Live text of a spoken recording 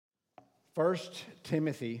First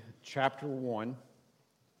Timothy chapter 1,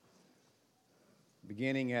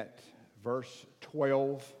 beginning at verse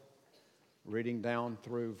 12, reading down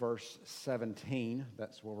through verse 17.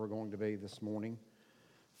 That's where we're going to be this morning.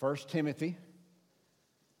 First Timothy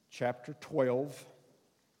chapter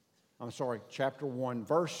 1,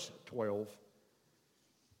 verse 12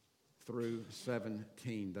 through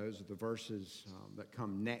 17. Those are the verses that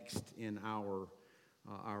come next in our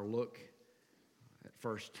look at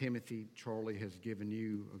 1 Timothy. Charlie has given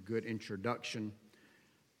you a good introduction,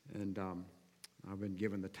 and I've been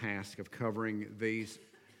given the task of covering these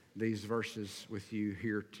verses with you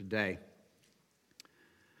here today.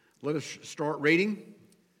 Let us start reading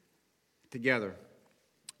together.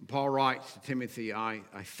 Paul writes to Timothy, I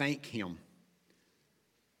thank him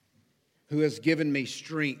who has given me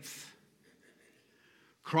strength,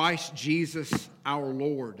 Christ Jesus our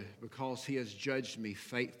Lord, because he has judged me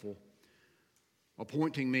faithful,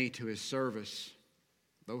 appointing me to his service,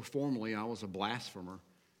 though formerly I was a blasphemer,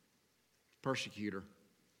 persecutor,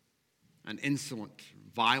 an insolent,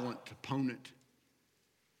 violent opponent.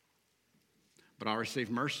 But I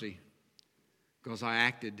received mercy because I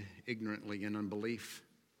acted ignorantly in unbelief.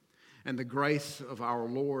 And the grace of our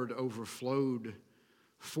Lord overflowed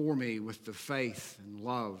for me with the faith and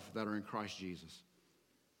love that are in Christ Jesus.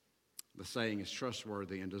 The saying is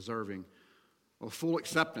trustworthy and deserving of full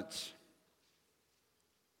acceptance.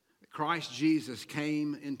 Christ Jesus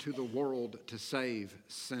came into the world to save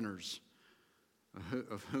sinners,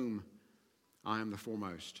 of whom I am the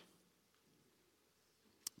foremost.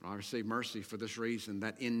 I receive mercy for this reason,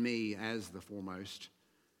 that in me, as the foremost,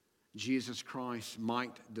 Jesus Christ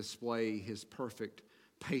might display his perfect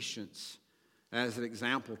patience as an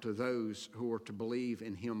example to those who are to believe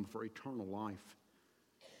in him for eternal life.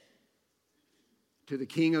 To the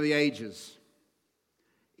King of the ages,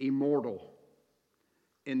 immortal,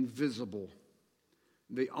 invisible,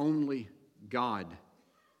 the only God,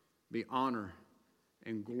 be honor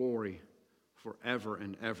and glory forever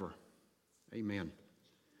and ever. Amen.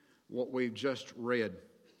 What we've just read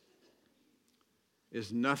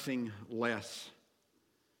is nothing less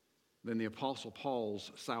than the Apostle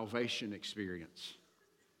Paul's salvation experience,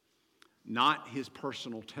 not his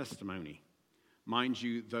personal testimony. Mind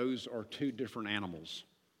you, those are two different animals.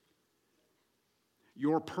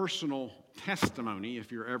 Your personal testimony,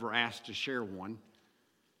 if you're ever asked to share one,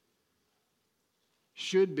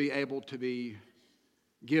 should be able to be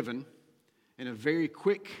given in a very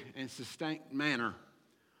quick and succinct manner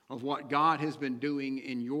of what God has been doing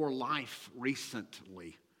in your life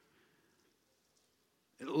recently.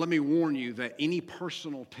 Let me warn you that any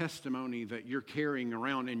personal testimony that you're carrying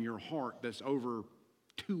around in your heart that's over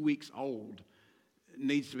 2 weeks old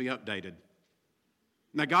needs to be updated.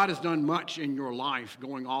 Now, God has done much in your life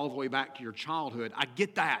going all the way back to your childhood. I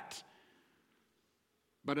get that.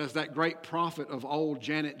 But as that great prophet of old,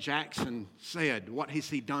 Janet Jackson, said, what has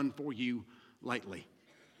he done for you lately?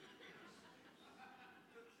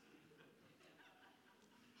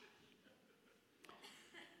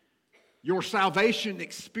 Your salvation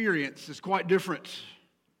experience is quite different.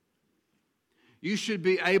 You should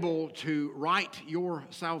be able to write your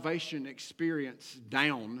salvation experience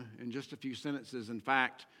down in just a few sentences. In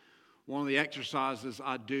fact, one of the exercises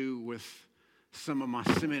I do with some of my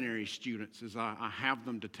seminary students is I have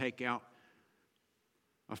them to take out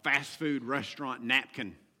a fast food restaurant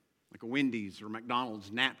napkin, like a Wendy's or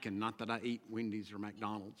McDonald's napkin. Not that I eat Wendy's or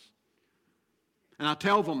McDonald's. And I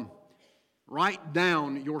tell them, write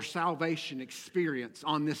down your salvation experience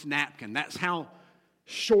on this napkin. That's how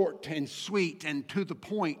short and sweet and to the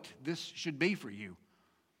point this should be for you.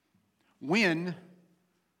 When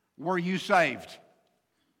were you saved?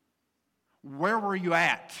 Where were you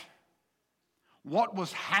at? What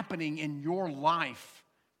was happening in your life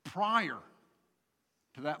prior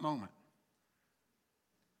to that moment?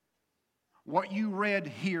 What you read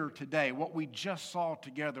here today, what we just saw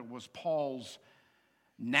together, was Paul's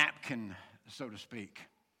napkin, so to speak.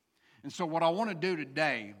 And so what I want to do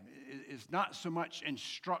today is not so much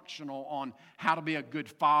instructional on how to be a good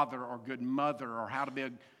father or good mother or how to be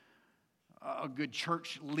a good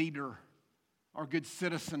church leader or good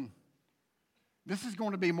citizen. This is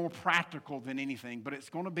going to be more practical than anything, but it's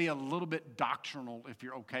going to be a little bit doctrinal if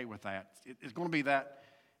you're okay with that. It's going to be that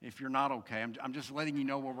if you're not okay. I'm just letting you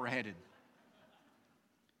know where we're headed.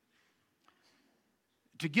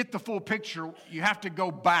 To get the full picture, you have to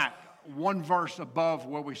go back one verse above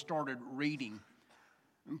where we started reading.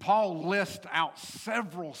 And Paul lists out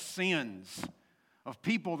several sins of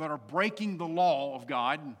people that are breaking the law of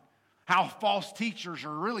God, and how false teachers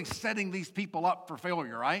are really setting these people up for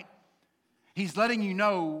failure, right? He's letting you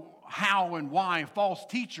know how and why false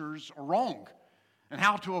teachers are wrong and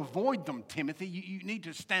how to avoid them, Timothy. You need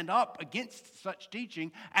to stand up against such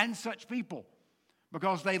teaching and such people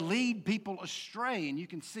because they lead people astray. And you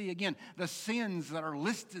can see, again, the sins that are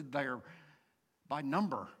listed there by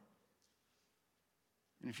number.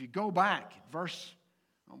 And if you go back,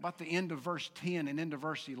 about the end of verse 10 and into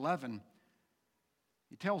verse 11,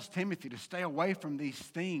 he tells Timothy to stay away from these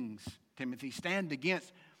things, Timothy. Stand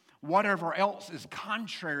against whatever else is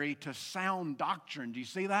contrary to sound doctrine. Do you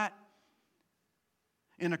see that?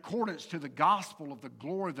 In accordance to the gospel of the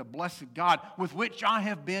glory of the blessed God, with which I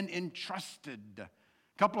have been entrusted. A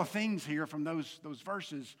couple of things here from those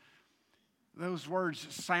verses. Those words,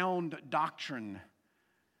 sound doctrine.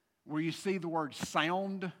 Where you see the word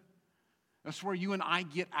sound, that's where you and I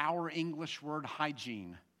get our English word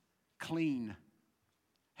hygiene, clean,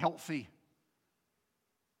 healthy.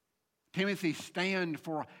 Timothy, stand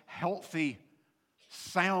for healthy,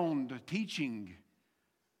 sound teaching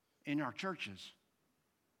in our churches.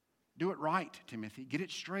 Do it right, Timothy. Get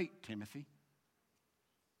it straight, Timothy.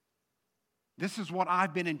 This is what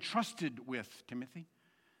I've been entrusted with, Timothy.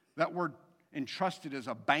 That word entrusted is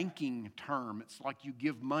a banking term. It's like you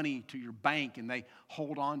give money to your bank and they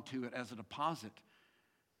hold on to it as a deposit.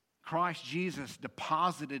 Christ Jesus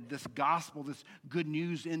deposited this gospel, this good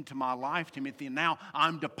news into my life, Timothy, and now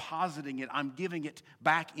I'm depositing it. I'm giving it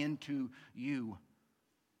back into you.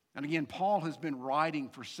 And again, Paul has been writing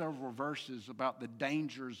for several verses about the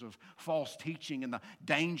dangers of false teaching and the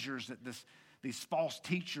dangers that these false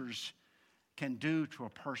teachers can do to a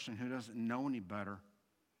person who doesn't know any better.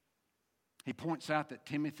 He points out that,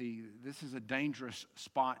 Timothy, this is a dangerous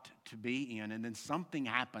spot to be in, and then something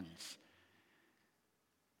happens.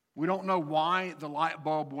 We don't know why the light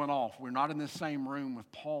bulb went off. We're not in the same room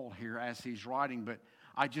with Paul here as he's writing, but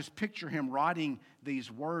I just picture him writing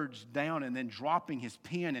these words down and then dropping his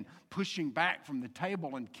pen and pushing back from the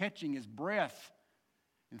table and catching his breath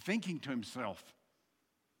and thinking to himself,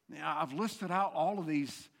 now, I've listed out all of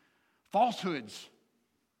these falsehoods.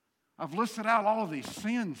 I've listed out all of these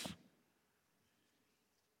sins.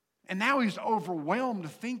 And now he's overwhelmed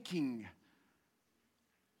thinking,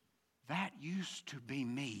 that used to be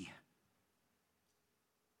me.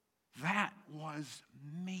 That was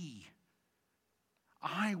me.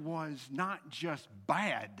 I was not just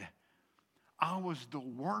bad. I was the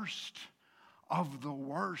worst of the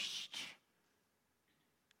worst.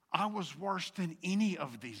 I was worse than any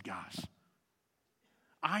of these guys.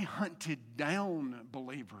 I hunted down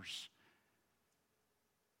believers.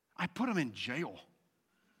 I put them in jail.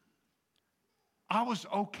 I was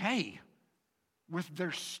okay with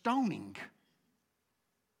their stoning.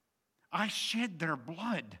 I shed their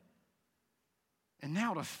blood. And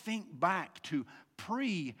now to think back to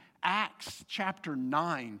pre-Acts chapter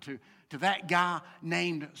 9, to that guy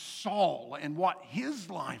named Saul and what his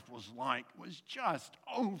life was like was just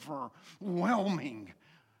overwhelming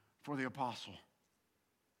for the apostle.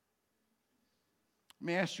 Let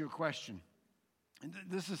me ask you a question.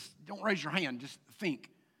 Don't raise your hand, just think.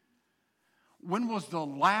 When was the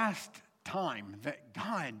last time that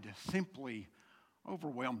God simply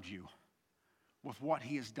overwhelmed you with what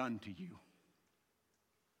He has done to you?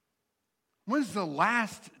 When's the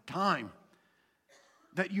last time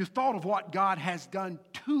that you thought of what God has done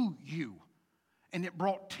to you and it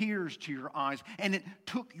brought tears to your eyes and it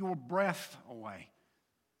took your breath away?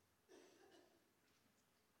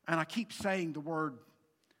 And I keep saying the word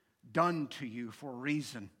done to you for a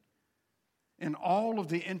reason. In all of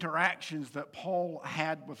the interactions that Paul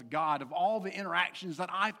had with God, of all the interactions that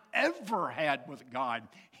I've ever had with God,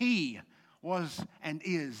 He was and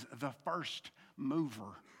is the first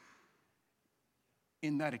mover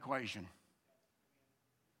in that equation.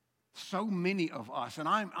 So many of us, and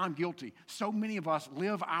I'm guilty, so many of us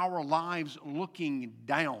live our lives looking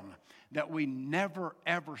down that we never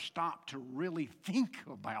ever stop to really think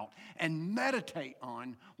about and meditate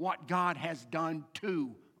on what God has done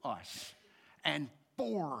to us and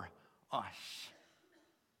for us.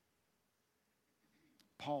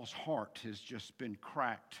 Paul's heart has just been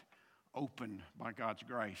cracked open by God's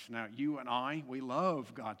grace. Now, you and I, we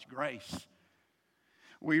love God's grace.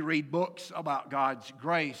 We read books about God's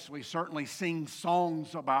grace. We certainly sing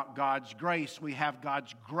songs about God's grace. We have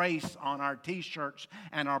God's grace on our t-shirts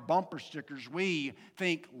and our bumper stickers. We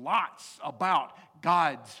think lots about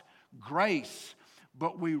God's grace,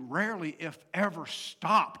 but we rarely, if ever,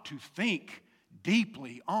 stop to think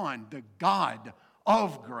deeply on the God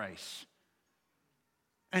of grace.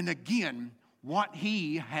 And again, what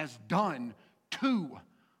He has done to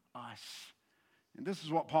us. And this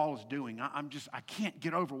is what Paul is doing. I can't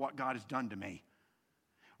get over what God has done to me.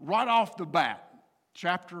 Right off the bat,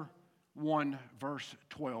 chapter 1, verse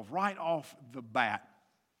 12. Right off the bat,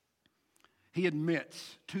 he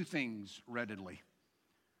admits two things readily.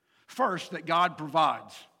 First, that God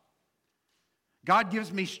provides. God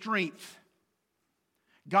gives me strength.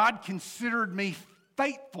 God considered me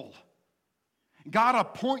faithful. God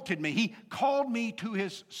appointed me. He called me to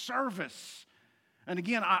His service. And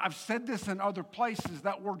again, I've said this in other places,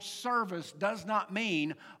 that word service does not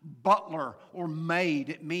mean butler or maid.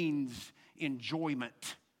 It means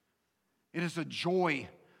enjoyment. It is a joy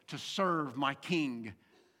to serve my King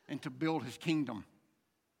and to build His kingdom.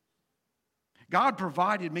 God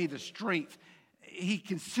provided me the strength. He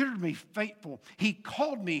considered me faithful. He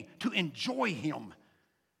called me to enjoy Him.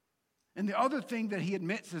 And the other thing that he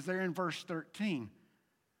admits is there in verse 13.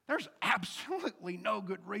 There's absolutely no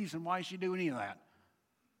good reason why he should do any of that.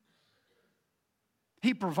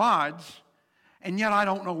 He provides, and yet I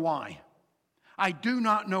don't know why. I do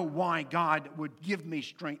not know why God would give me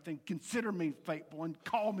strength and consider me faithful and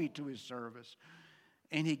call me to His service.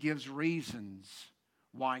 And He gives reasons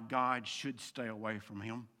why God should stay away from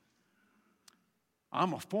him.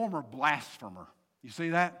 I'm a former blasphemer. You see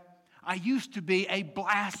that? I used to be a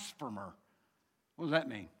blasphemer. What does that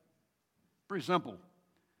mean? Pretty simple.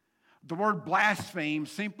 The word blaspheme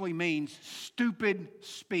simply means stupid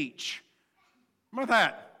speech. Remember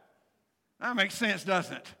that? That makes sense,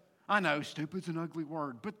 doesn't it? I know, stupid's an ugly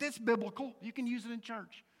word, but that's biblical. You can use it in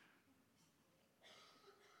church.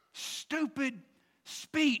 Stupid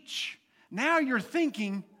speech. Now you're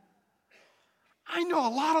thinking, I know a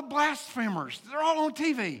lot of blasphemers. They're all on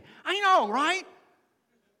TV. I know, right?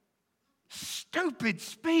 Stupid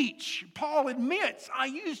speech. Paul admits, I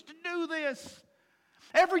used to do this.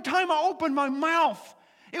 Every time I opened my mouth,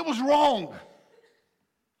 it was wrong.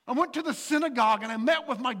 I went to the synagogue and I met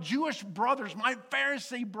with my Jewish brothers, my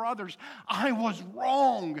Pharisee brothers. I was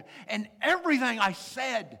wrong. And everything I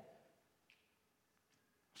said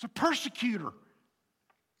was a persecutor.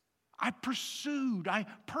 I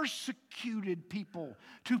persecuted people.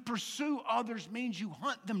 To pursue others means you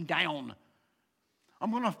hunt them down. I'm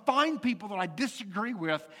going to find people that I disagree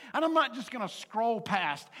with, and I'm not just going to scroll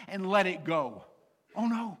past and let it go. Oh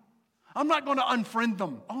no. I'm not going to unfriend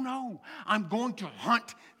them. Oh no. I'm going to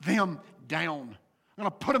hunt them down. I'm going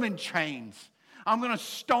to put them in chains. I'm going to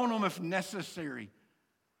stone them if necessary.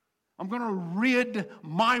 I'm going to rid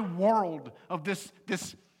my world of this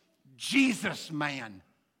Jesus man.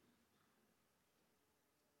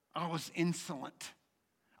 I was insolent.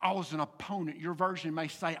 I was an opponent. Your version may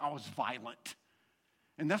say I was violent.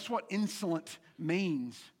 And that's what insolent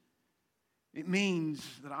means. It means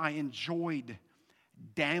that I enjoyed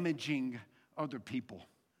damaging other people.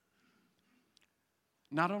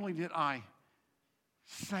 Not only did I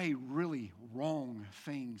say really wrong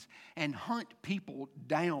things and hunt people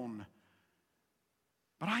down,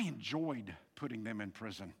 but I enjoyed putting them in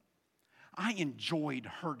prison. I enjoyed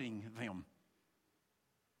hurting them.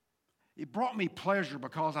 It brought me pleasure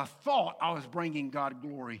because I thought I was bringing God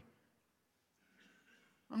glory.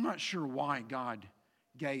 I'm not sure why God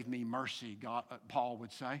gave me mercy, Paul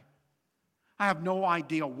would say. I have no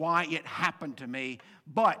idea why it happened to me,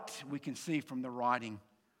 but we can see from the writing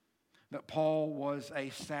that Paul was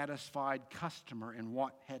a satisfied customer in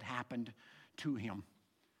what had happened to him.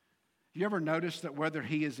 You ever notice that whether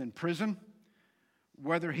he is in prison,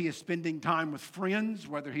 whether he is spending time with friends,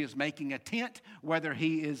 whether he is making a tent, whether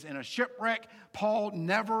he is in a shipwreck, Paul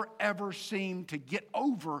never ever seemed to get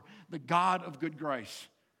over the God of good grace.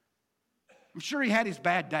 I'm sure he had his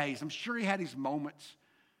bad days. I'm sure he had his moments.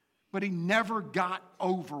 But he never got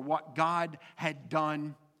over what God had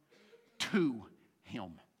done to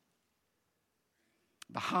him.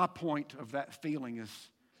 The high point of that feeling is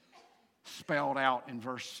spelled out in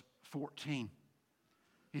verse 14.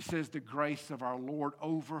 He says, the grace of our Lord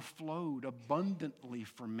overflowed abundantly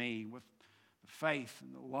for me with the faith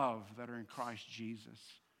and the love that are in Christ Jesus.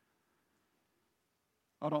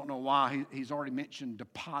 I don't know why he's already mentioned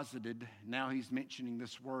deposited. Now he's mentioning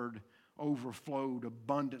this word overflowed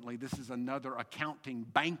abundantly. This is another accounting,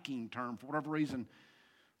 banking term. For whatever reason,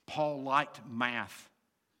 Paul liked math.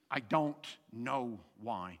 I don't know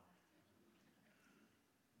why.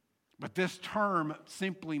 But this term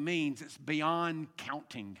simply means it's beyond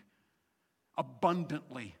counting,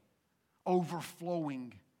 abundantly,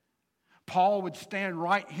 overflowing. Paul would stand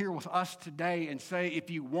right here with us today and say, if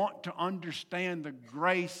you want to understand the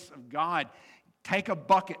grace of God, take a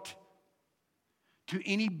bucket to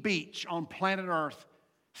any beach on planet Earth,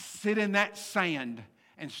 sit in that sand,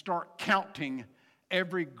 and start counting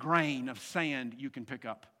every grain of sand you can pick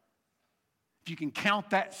up. If you can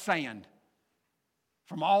count that sand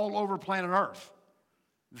from all over planet Earth,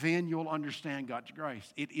 then you'll understand God's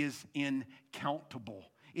grace. It is incountable.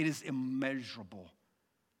 It is immeasurable.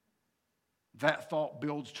 That thought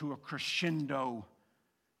builds to a crescendo.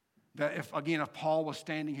 That if Paul was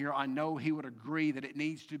standing here, I know he would agree that it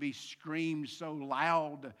needs to be screamed so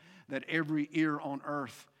loud that every ear on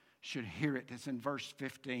earth should hear it. It's in verse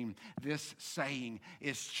 15. This saying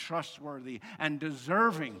is trustworthy and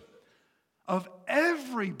deserving of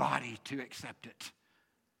everybody to accept it.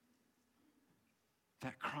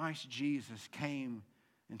 That Christ Jesus came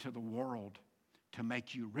into the world to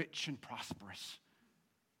make you rich and prosperous.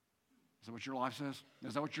 Is that what your life says?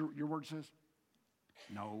 Is that what your word says?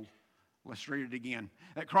 No. Let's read it again.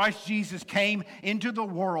 That Christ Jesus came into the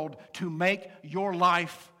world to make your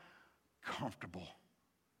life comfortable.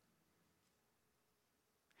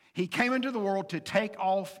 He came into the world to take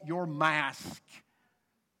off your mask.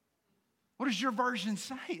 What does your version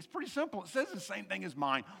say? It's pretty simple. It says the same thing as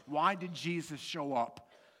mine. Why did Jesus show up?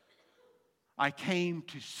 I came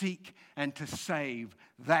to seek and to save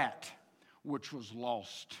that which was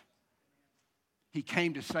lost. He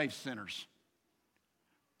came to save sinners.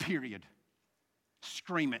 Period.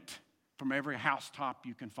 Scream it from every housetop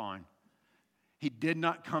you can find. He did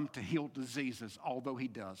not come to heal diseases, although he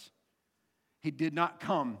does. He did not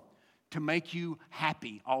come to make you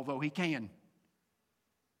happy, although he can.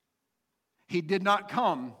 He did not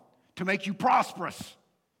come to make you prosperous.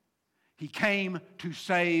 He came to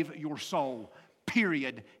save your soul.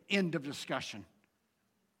 Period. End of discussion.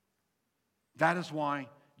 That is why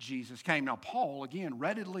Jesus came. Now, Paul, again,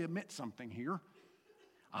 readily admits something here.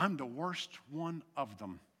 I'm the worst one of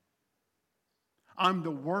them. I'm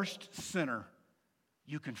the worst sinner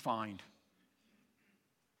you can find.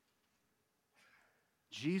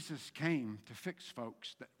 Jesus came to fix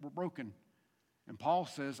folks that were broken. And Paul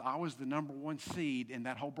says, I was the number one seed in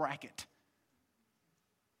that whole bracket.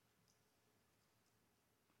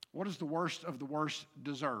 What does the worst of the worst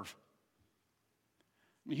deserve?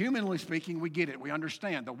 Humanly speaking, we get it. We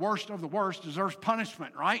understand. The worst of the worst deserves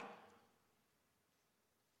punishment, right?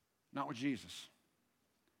 Not with Jesus.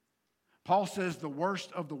 Paul says the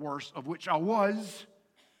worst of the worst, of which I was,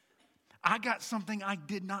 I got something I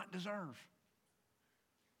did not deserve.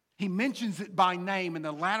 He mentions it by name in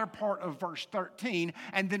the latter part of verse 13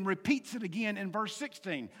 and then repeats it again in verse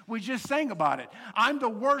 16. We just sang about it. I'm the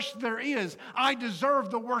worst there is. I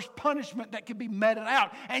deserve the worst punishment that could be meted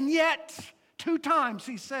out. And yet, 2 times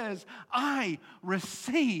he says, I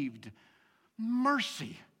received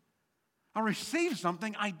mercy. I received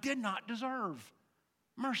something I did not deserve.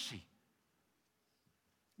 Mercy.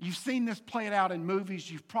 You've seen this played out in movies.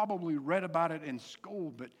 You've probably read about it in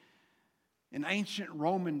school, but in ancient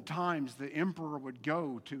Roman times, the emperor would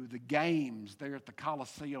go to the games there at the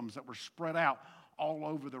Colosseums that were spread out all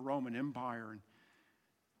over the Roman Empire. And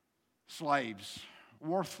slaves,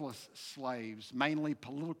 worthless slaves, mainly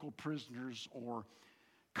political prisoners or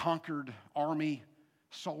conquered army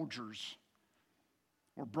soldiers,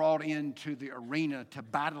 were brought into the arena to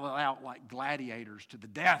battle it out like gladiators to the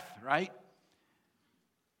death, right?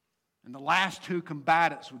 And the last 2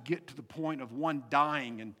 combatants would get to the point of one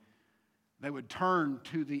dying, and they would turn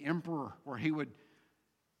to the emperor where he would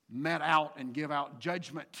met out and give out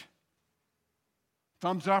judgment.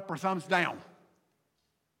 Thumbs up or thumbs down?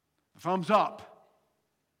 The thumbs up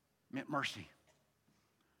meant mercy.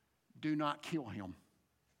 Do not kill him.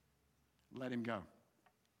 Let him go.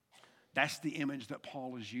 That's the image that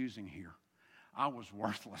Paul is using here. I was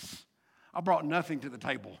worthless. I brought nothing to the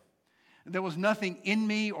table. There was nothing in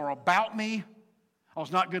me or about me. I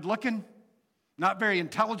was not good looking. Not very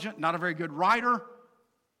intelligent, not a very good writer.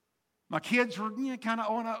 My kids were kind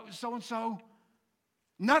of so-and-so.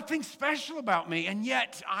 Nothing special about me, and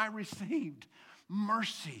yet I received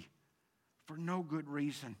mercy for no good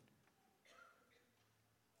reason.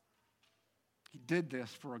 He did this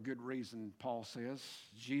for a good reason, Paul says.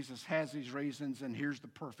 Jesus has these reasons, and here's the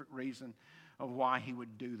perfect reason of why he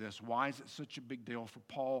would do this. Why is it such a big deal for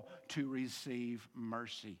Paul to receive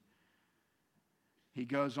mercy? He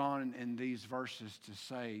goes on in these verses to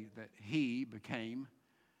say that he became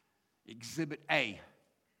exhibit A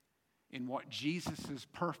in what Jesus'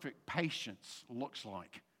 perfect patience looks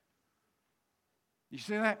like. You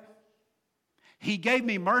see that? He gave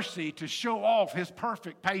me mercy to show off his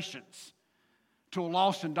perfect patience to a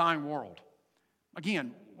lost and dying world.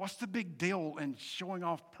 Again, what's the big deal in showing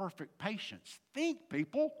off perfect patience? Think,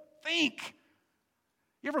 people. Think.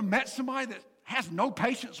 You ever met somebody that has no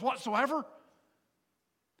patience whatsoever?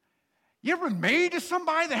 You ever married to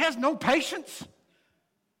somebody that has no patience?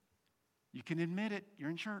 You can admit it.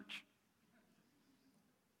 You're in church.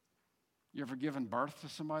 You ever given birth to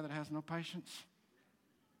somebody that has no patience?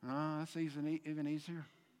 That's even easier.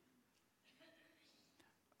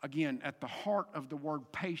 Again, at the heart of the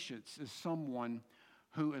word patience is someone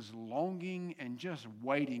who is longing and just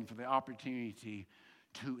waiting for the opportunity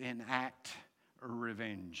to enact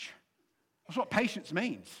revenge. That's what patience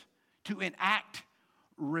means, to enact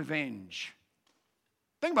revenge.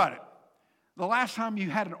 Think about it. The last time you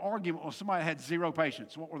had an argument with somebody that had zero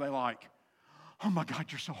patience, what were they like? Oh my God,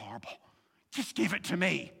 you're so horrible. Just give it to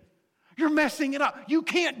me. You're messing it up. You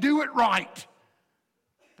can't do it right.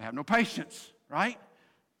 They have no patience, right?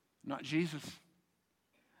 Not Jesus.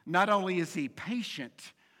 Not only is he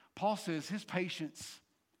patient, Paul says his patience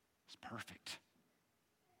is perfect.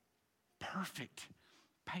 Perfect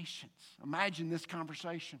patience. Imagine this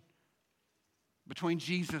conversation between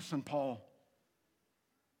Jesus and Paul.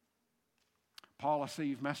 Paul, I see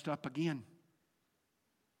you've messed up again.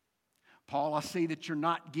 Paul, I see that you're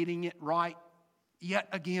not getting it right yet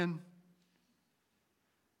again.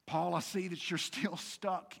 Paul, I see that you're still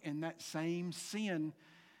stuck in that same sin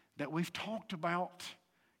that we've talked about.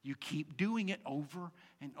 You keep doing it over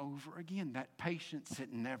and over again. That patience,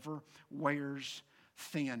 it never wears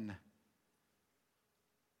thin.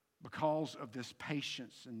 Because of this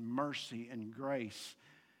patience and mercy and grace,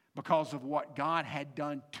 because of what God had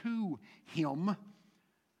done to him,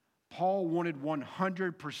 Paul wanted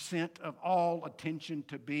 100% of all attention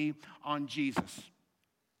to be on Jesus.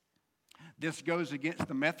 This goes against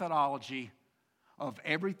the methodology of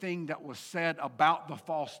everything that was said about the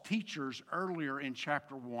false teachers earlier in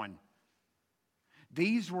chapter 1.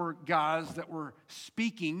 These were guys that were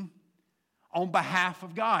speaking on behalf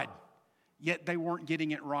of God, yet they weren't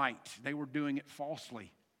getting it right. They were doing it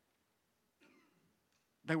falsely.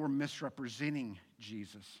 They were misrepresenting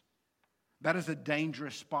Jesus. That is a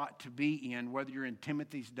dangerous spot to be in, whether you're in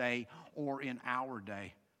Timothy's day or in our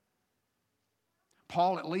day.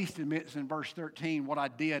 Paul at least admits in verse 13, what I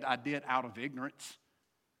did out of ignorance.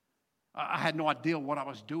 I had no idea what I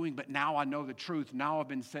was doing, but now I know the truth. Now I've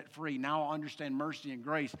been set free. Now I understand mercy and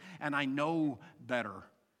grace, and I know better.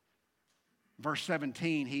 Verse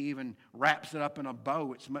 17, he even wraps it up in a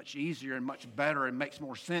bow. It's much easier and much better and makes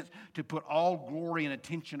more sense to put all glory and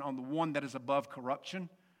attention on the one that is above corruption,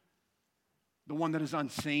 the one that is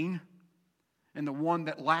unseen, and the one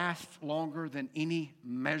that lasts longer than any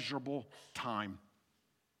measurable time.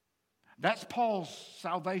 That's Paul's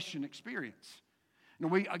salvation experience.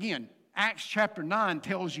 Now again, Acts chapter 9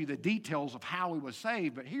 tells you the details of how he was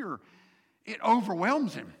saved, but here it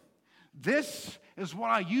overwhelms him. This is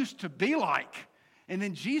what I used to be like. And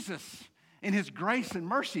then Jesus, in his grace and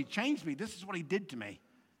mercy, changed me. This is what he did to me.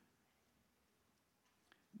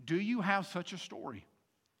 Do you have such a story?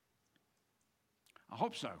 I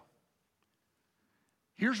hope so.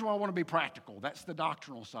 Here's where I want to be practical. That's the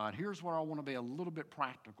doctrinal side. Here's where I want to be a little bit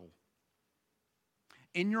practical.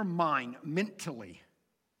 In your mind, mentally,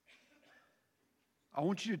 I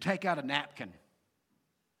want you to take out a napkin.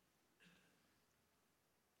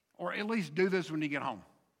 Or at least do this when you get home.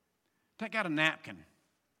 Take out a napkin.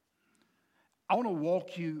 I want to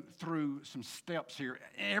walk you through some steps here.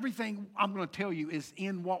 Everything I'm going to tell you is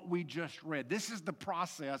in what we just read. This is the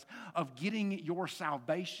process of getting your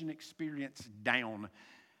salvation experience down,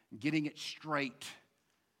 getting it straight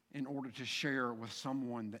in order to share with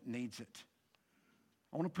someone that needs it.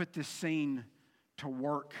 I want to put this scene to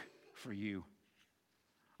work for you.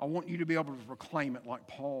 I want you to be able to proclaim it like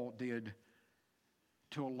Paul did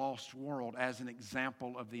to a lost world as an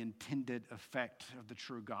example of the intended effect of the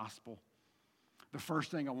true gospel. The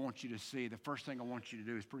first thing I want you to see, the first thing I want you to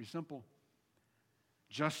do is pretty simple.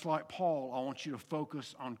 Just like Paul, I want you to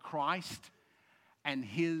focus on Christ and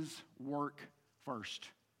his work first.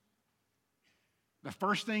 The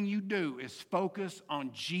first thing you do is focus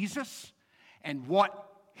on Jesus and what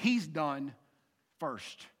he's done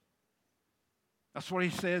first. That's what he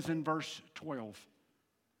says in verse 12.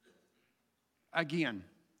 Again,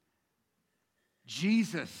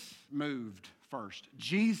 Jesus moved first.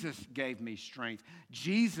 Jesus gave me strength.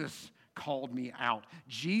 Jesus called me out.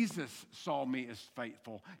 Jesus saw me as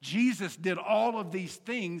faithful. Jesus did all of these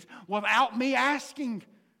things without me asking.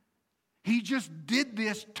 He just did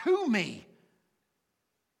this to me.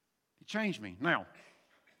 He changed me. Now,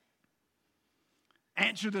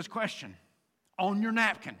 answer this question on your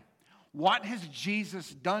napkin. What has Jesus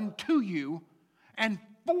done to you and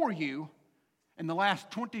for you in the last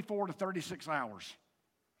 24 to 36 hours?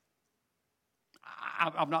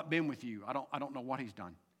 I've not been with you. I don't know what he's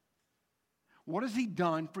done. What has he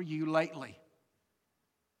done for you lately?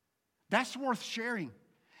 That's worth sharing.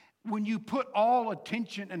 When you put all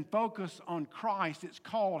attention and focus on Christ, it's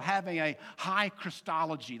called having a high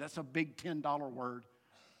Christology. That's a big $10 word.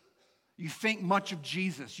 You think much of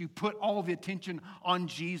Jesus. You put all the attention on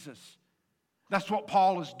Jesus. That's what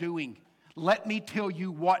Paul is doing. Let me tell you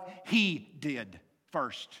what he did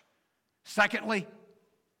first. Secondly,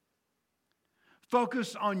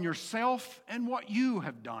 focus on yourself and what you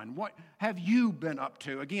have done. What have you been up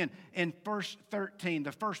to? Again, in verse 13,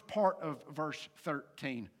 the first part of verse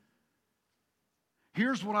 13.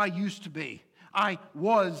 Here's what I used to be. I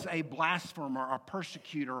was a blasphemer, a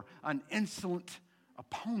persecutor, an insolent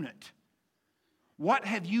opponent. What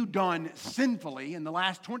have you done sinfully in the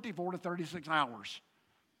last 24 to 36 hours?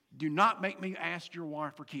 Do not make me ask your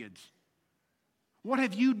wife or kids. What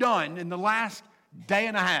have you done in the last day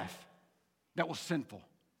and a half that was sinful?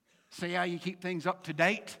 See how you keep things up to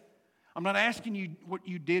date? I'm not asking you what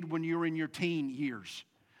you did when you were in your teen years.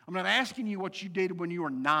 I'm not asking you what you did when you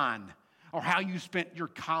were 9 or how you spent your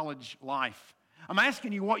college life. I'm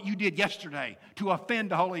asking you what you did yesterday to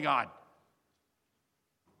offend the Holy God.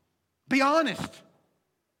 Be honest.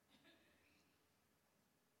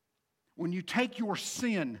 When you take your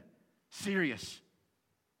sin serious,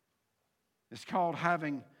 it's called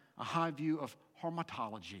having a high view of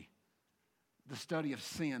hamartology, the study of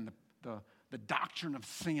sin, the doctrine of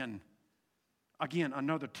sin. Again,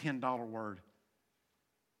 another $10 word.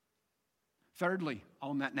 Thirdly,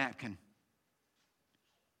 on that napkin,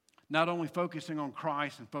 not only focusing on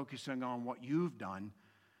Christ and focusing on what you've done,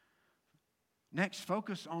 next,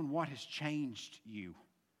 focus on what has changed you.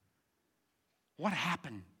 What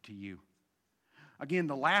happened to you? Again,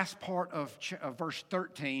 the last part of verse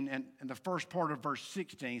 13 and the first part of verse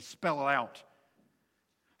 16 spell it out.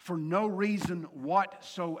 For no reason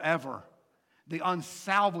whatsoever, the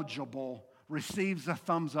unsalvageable receives a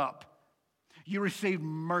thumbs up. You received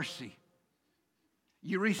mercy.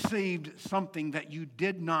 You received something that you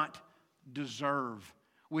did not deserve,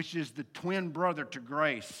 which is the twin brother to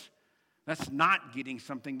grace. That's not getting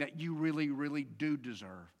something that you really, really do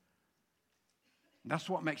deserve. That's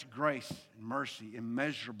what makes grace and mercy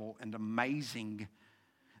immeasurable and amazing.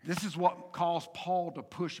 This is what caused Paul to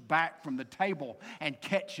push back from the table and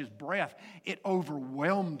catch his breath. It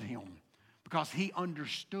overwhelmed him because he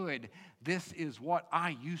understood this is what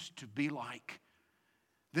I used to be like.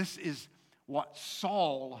 This is what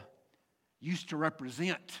Saul used to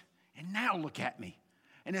represent. And now look at me.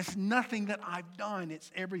 And it's nothing that I've done.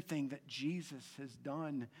 It's everything that Jesus has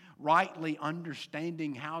done. Rightly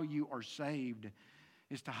understanding how you are saved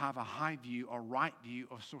is to have a high view, a right view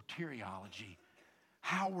of soteriology.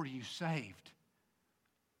 How were you saved?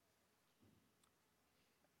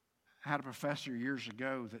 I had a professor years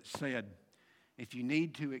ago that said, if you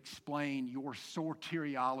need to explain your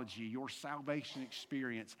soteriology, your salvation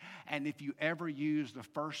experience, and if you ever use the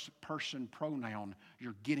first person pronoun,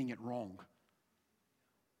 you're getting it wrong.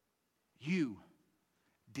 You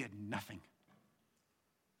did nothing.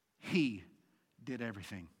 He did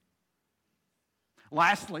everything.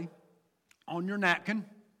 Lastly, on your napkin,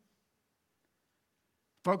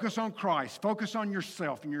 focus on Christ. Focus on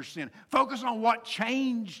yourself and your sin. Focus on what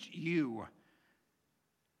changed you.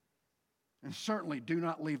 And certainly do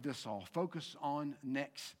not leave this off. Focus on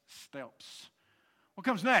next steps. What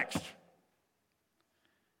comes next?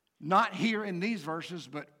 Not here in these verses,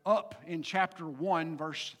 but up in chapter 1,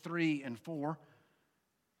 verse 3 and 4.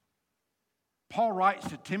 Paul writes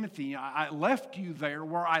to Timothy, I left you there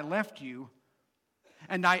where I left you,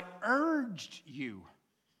 and I urged you,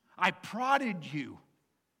 I prodded you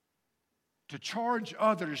to charge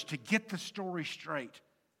others to get the story straight,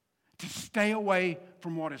 to stay away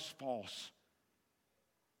from what is false.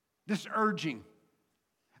 This urging,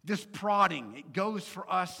 this prodding, it goes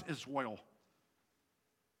for us as well.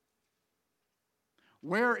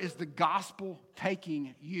 Where is the gospel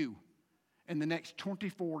taking you in the next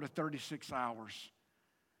 24 to 36 hours?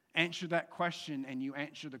 Answer that question and you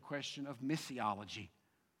answer the question of missiology.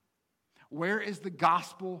 Where is the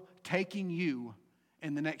gospel taking you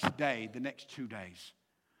in the next day, the next 2 days?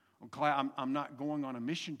 Okay, I'm not going on a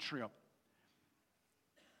mission trip.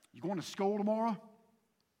 You going to school tomorrow?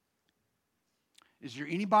 Is there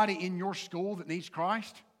anybody in your school that needs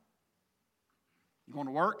Christ? You going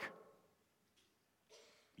to work?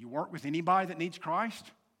 You work with anybody that needs Christ?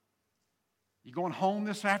 You going home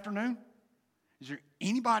this afternoon? Is there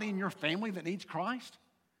anybody in your family that needs Christ?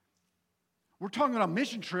 We're talking about a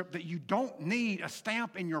mission trip that you don't need a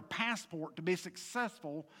stamp in your passport to be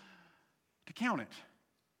successful to count it.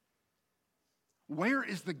 Where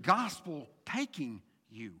is the gospel taking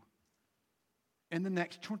you in the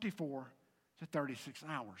next 24 to 36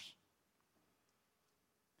 hours?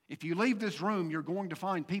 If you leave this room, you're going to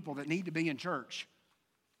find people that need to be in church.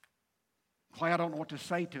 Clay, I don't know what to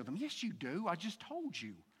say to them. Yes, you do. I just told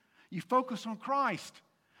you. You focus on Christ.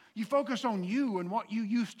 You focus on you and what you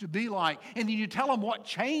used to be like, and then you tell them what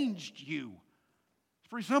changed you.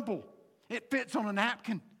 pretty simple. It fits on a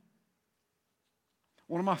napkin.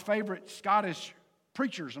 One of my favorite Scottish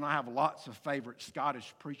preachers, and I have lots of favorite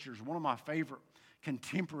Scottish preachers, one of my favorite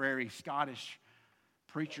contemporary Scottish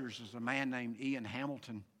preachers is a man named Ian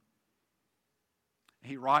Hamilton.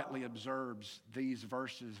 He rightly observes these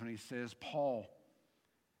verses when he says, Paul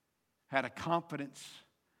had a confidence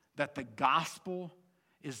that the gospel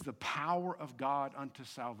is the power of God unto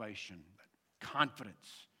salvation.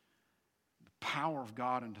 Confidence, the power of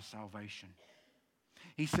God unto salvation.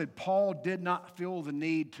 He said Paul did not feel the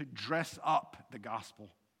need to dress up the gospel.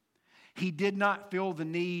 He did not feel the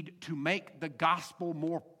need to make the gospel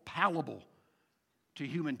more palatable to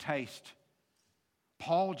human taste.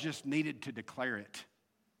 Paul just needed to declare it.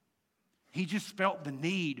 He just felt the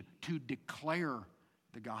need to declare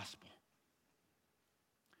the gospel.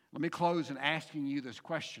 Let me close in asking you this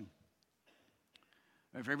question.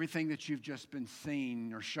 Of everything that you've just been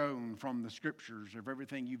seen or shown from the scriptures, of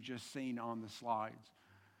everything you've just seen on the slides,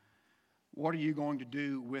 what are you going to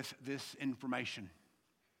do with this information?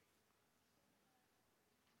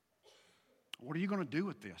 What are you going to do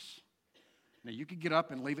with this? Now, you could get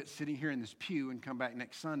up and leave it sitting here in this pew and come back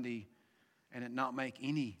next Sunday and it not make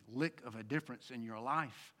any lick of a difference in your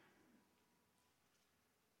life.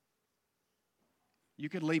 You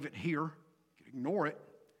could leave it here, you could ignore it,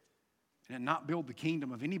 and not build the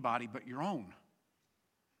kingdom of anybody but your own.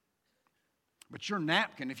 But your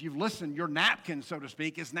napkin, if you've listened, your napkin, so to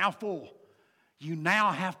speak, is now full. You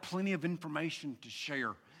now have plenty of information to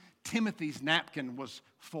share. Timothy's napkin was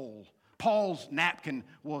full. Paul's napkin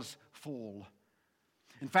was full.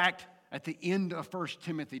 In fact, at the end of 1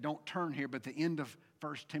 Timothy, don't turn here, but the end of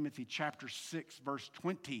 1 Timothy chapter 6, verse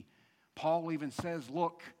 20, Paul even says,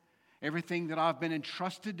 look, everything that I've been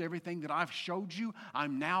entrusted, everything that I've showed you,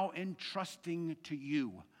 I'm now entrusting to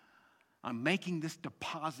you. I'm making this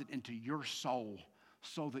deposit into your soul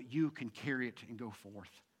so that you can carry it and go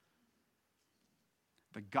forth.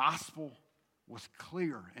 The gospel was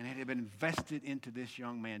clear, and it had been invested into this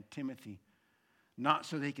young man, Timothy, not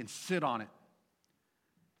so that he can sit on it,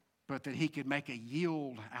 but that he could make a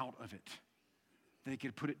yield out of it, that he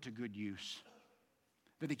could put it to good use,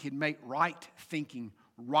 that he could make right thinking,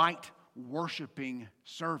 right worshiping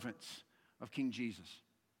servants of King Jesus.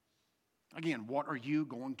 Again, what are you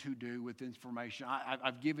going to do with information?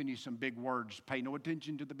 I've given you some big words. Pay no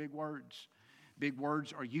attention to the big words. Big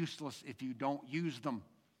words are useless if you don't use them.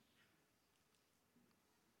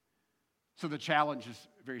 So the challenge is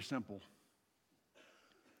very simple.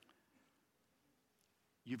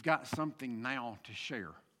 You've got something now to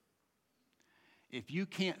share. If you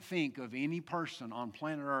can't think of any person on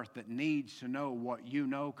planet Earth that needs to know what you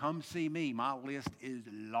know, come see me. My list is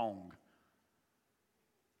long.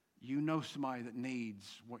 You know somebody that needs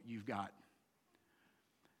what you've got.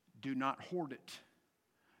 Do not hoard it.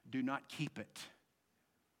 Do not keep it.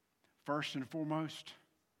 First and foremost,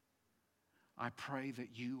 I pray that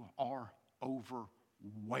you are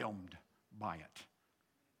overwhelmed by it.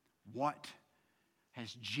 What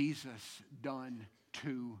has Jesus done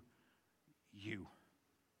to you?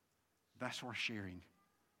 That's our sharing.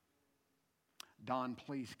 Don,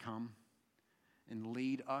 please come and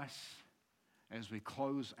lead us as we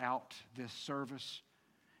close out this service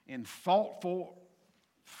in thoughtful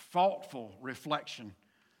reflection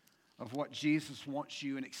of what Jesus wants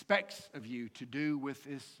you and expects of you to do with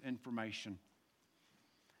this information.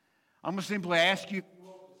 I'm going to simply ask you to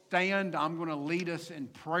stand. I'm going to lead us in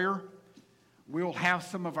prayer. We'll have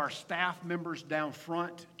some of our staff members down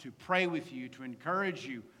front to pray with you, to encourage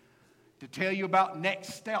you, to tell you about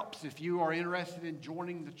next steps if you are interested in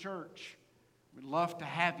joining the church. We'd love to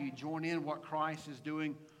have you join in what Christ is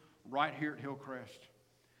doing right here at Hillcrest.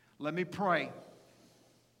 Let me pray,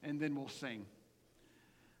 and then we'll sing.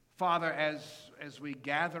 Father, as we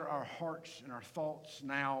gather our hearts and our thoughts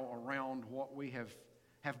now around what we have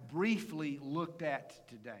briefly looked at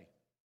today,